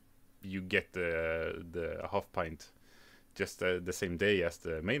something, you get the half pint just the same day as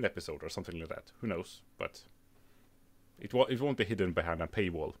the main episode or something like that. Who knows? But it won't be hidden behind a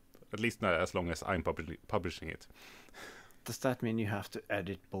paywall, at least not as long as I'm publishing it. Does that mean you have to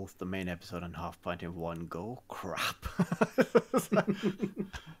edit both the main episode and half pint in one go? Crap.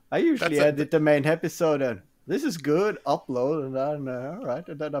 I usually edit the main episode and this is good, upload, and then all right,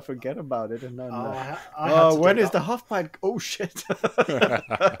 and then I forget about it, and then when is the half pint? Oh shit!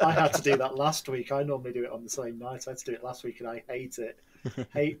 I had to do that last week. I normally do it on the same night. I had to do it last week, and I hate it.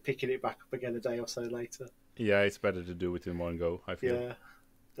 Hate picking it back up again a day or so later. Yeah, it's better to do it in one go, I feel. Yeah,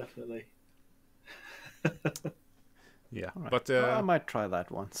 definitely. Yeah, right. But I might try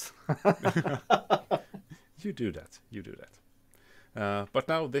that once. You do that. But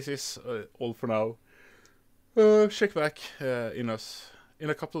now this is all for now. Check back in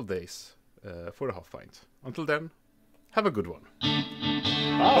a couple of days for the half pint. Until then, have a good one.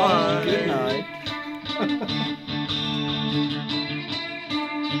 Bye.